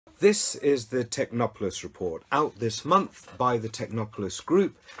This is the Technopolis report, out this month by the Technopolis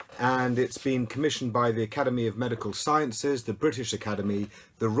Group, and it's been commissioned by the Academy of Medical Sciences, the British Academy,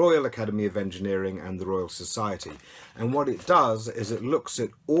 the Royal Academy of Engineering and the Royal Society. And what it does is it looks at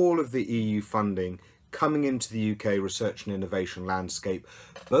all of the EU funding coming into the UK research and innovation landscape,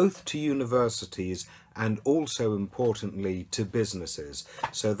 both to universities and also importantly to businesses.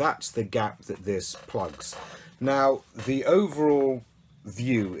 So that's the gap that this plugs. Now, the overall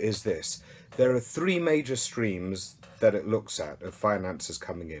view is this: there are three major streams that it looks at of finances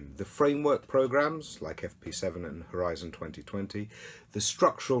coming in: the framework programs like FP7 and Horizon 2020, the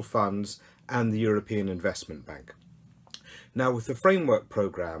structural funds and the European Investment Bank. Now, with the framework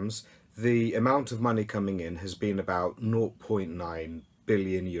programs, the amount of money coming in has been about 0.9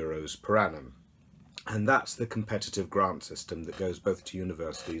 billion euros per annum, and that's the competitive grant system that goes both to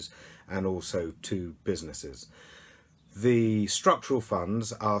universities and also to businesses. The structural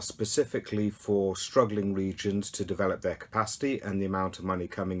funds are specifically for struggling regions to develop their capacity, and the amount of money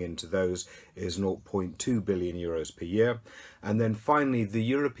coming into those is 0.2 billion euros per year. And then finally, the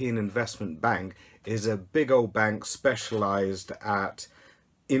European Investment Bank is a big old bank specialised at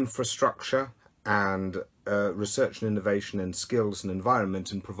infrastructure and research and innovation and skills and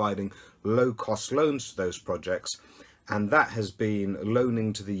environment, and providing low-cost loans to those projects. And that has been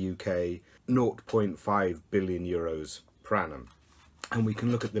loaning to the UK 0.5 billion euros per annum. And we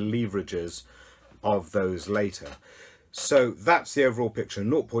can look at the leverages of those later. So that's the overall picture: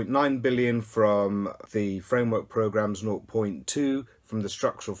 0.9 billion from the framework programs, 0.2 from the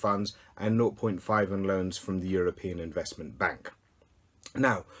structural funds, and 0.5 in loans from the European Investment Bank.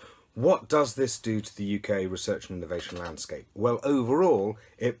 Now, what does this do to the UK research and innovation landscape? Well, overall,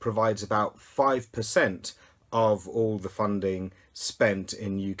 it provides about 5% of all the funding spent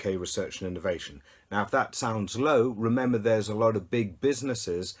in UK research and innovation. Now, if that sounds low, remember there's a lot of big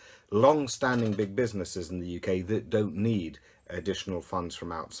businesses, long-standing big businesses in the UK that don't need additional funds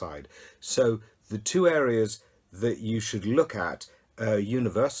from outside. So the two areas that you should look at are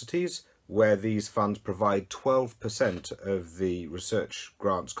universities, where these funds provide 12% of the research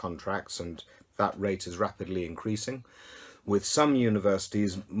grants contracts, and that rate is rapidly increasing, with some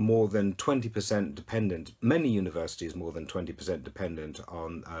universities more than 20% dependent, many universities more than 20% dependent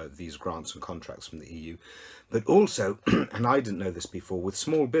on these grants and contracts from the EU. But also, and I didn't know this before, with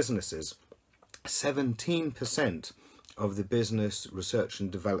small businesses, 17% of the business research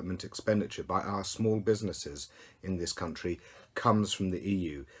and development expenditure by our small businesses in this country comes from the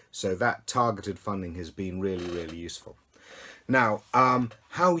EU. So that targeted funding has been really, really useful. Now,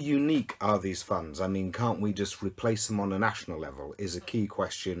 how unique are these funds? I mean, can't we just replace them on a national level, is a key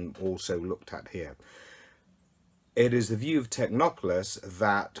question also looked at here. It is the view of Technopolis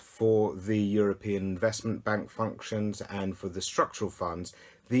that for the European Investment Bank functions and for the structural funds,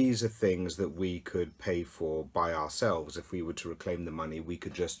 these are things that we could pay for by ourselves. If we were to reclaim the money, we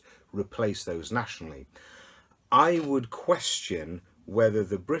could just replace those nationally. I would question whether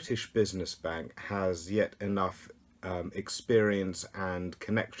the British Business Bank has yet enough experience and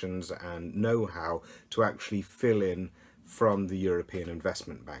connections and know-how to actually fill in from the European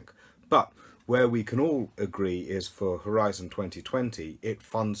Investment Bank. But where we can all agree is for Horizon 2020, it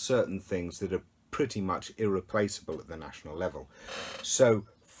funds certain things that are pretty much irreplaceable at the national level. So,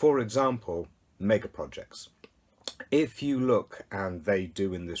 for example, mega projects. If you look, and they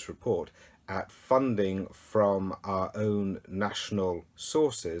do in this report, at funding from our own national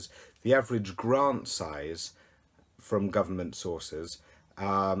sources, the average grant size from government sources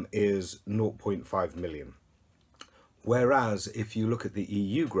is 0.5 million. Whereas if you look at the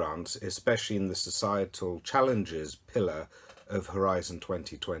EU grants, especially in the societal challenges pillar of Horizon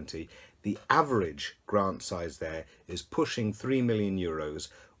 2020, the average grant size there is pushing 3 million euros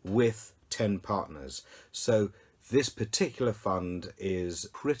with 10 partners. So this particular fund is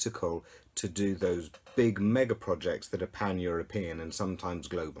critical to do those big mega projects that are pan-European and sometimes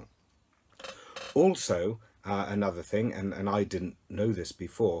global. Also, another thing, and I didn't know this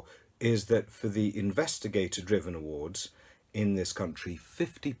before, is that for the investigator-driven awards in this country,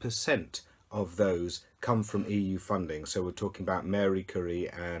 50% of those come from EU funding. So we're talking about Marie Curie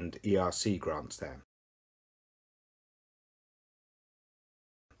and ERC grants there.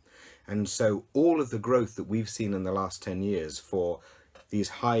 And so all of the growth that we've seen in the last 10 years for these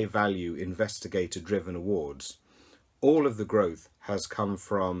high-value investigator-driven awards, all of the growth has come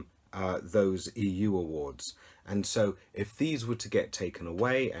from those EU awards. And so if these were to get taken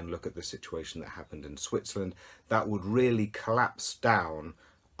away, and look at the situation that happened in Switzerland, that would really collapse down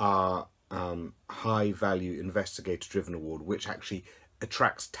our high value investigator driven award, which actually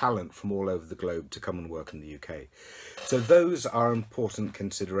attracts talent from all over the globe to come and work in the UK. So those are important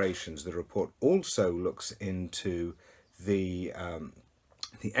considerations. The report also looks into the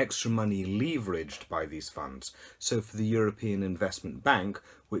extra money leveraged by these funds. So for the European Investment Bank,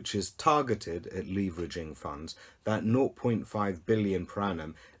 which is targeted at leveraging funds, that 0.5 billion per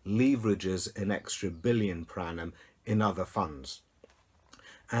annum leverages an extra billion per annum in other funds.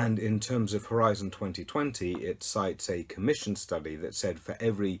 And in terms of Horizon 2020, it cites a commission study that said for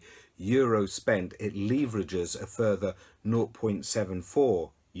every euro spent, it leverages a further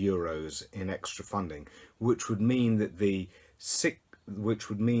 0.74 euros in extra funding, which would mean that the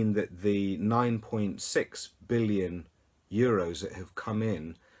 9.6 billion euros that have come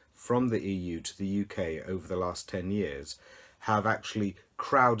in from the EU to the UK over the last 10 years have actually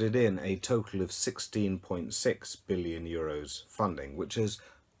crowded in a total of 16.6 billion euros funding, which is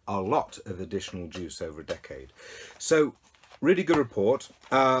a lot of additional juice over a decade. So really good report.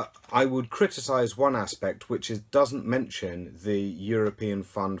 I would criticise one aspect, which is doesn't mention the European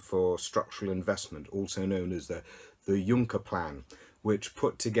Fund for Structural Investment, also known as the Juncker Plan, which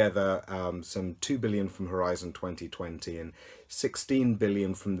put together some 2 billion from Horizon 2020 and 16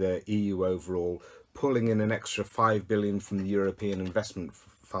 billion from the EU overall, pulling in an extra 5 billion from the European Investment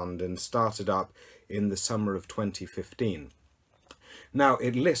Fund, and started up in the summer of 2015. Now,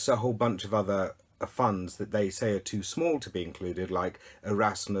 it lists a whole bunch of other funds that they say are too small to be included, like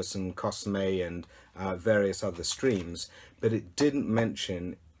Erasmus and COSME and various other streams, but it didn't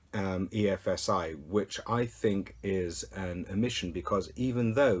mention EFSI, which I think is an omission, because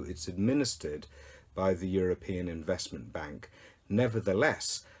even though it's administered by the European Investment Bank,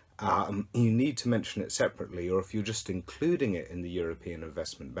 nevertheless, you need to mention it separately, or if you're just including it in the European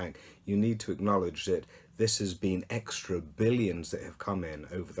Investment Bank, you need to acknowledge that this has been extra billions that have come in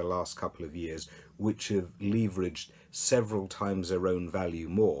over the last couple of years, which have leveraged several times their own value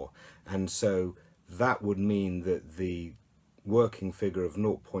more. And so that would mean that the working figure of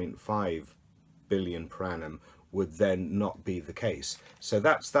 0.5 billion per annum would then not be the case. So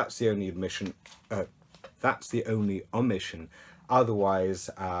that's the only admission. That's the only omission.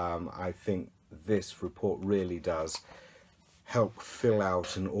 Otherwise, I think this report really does help fill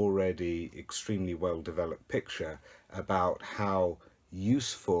out an already extremely well-developed picture about how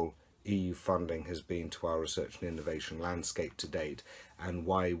useful EU funding has been to our research and innovation landscape to date, and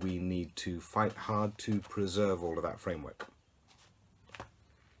why we need to fight hard to preserve all of that framework.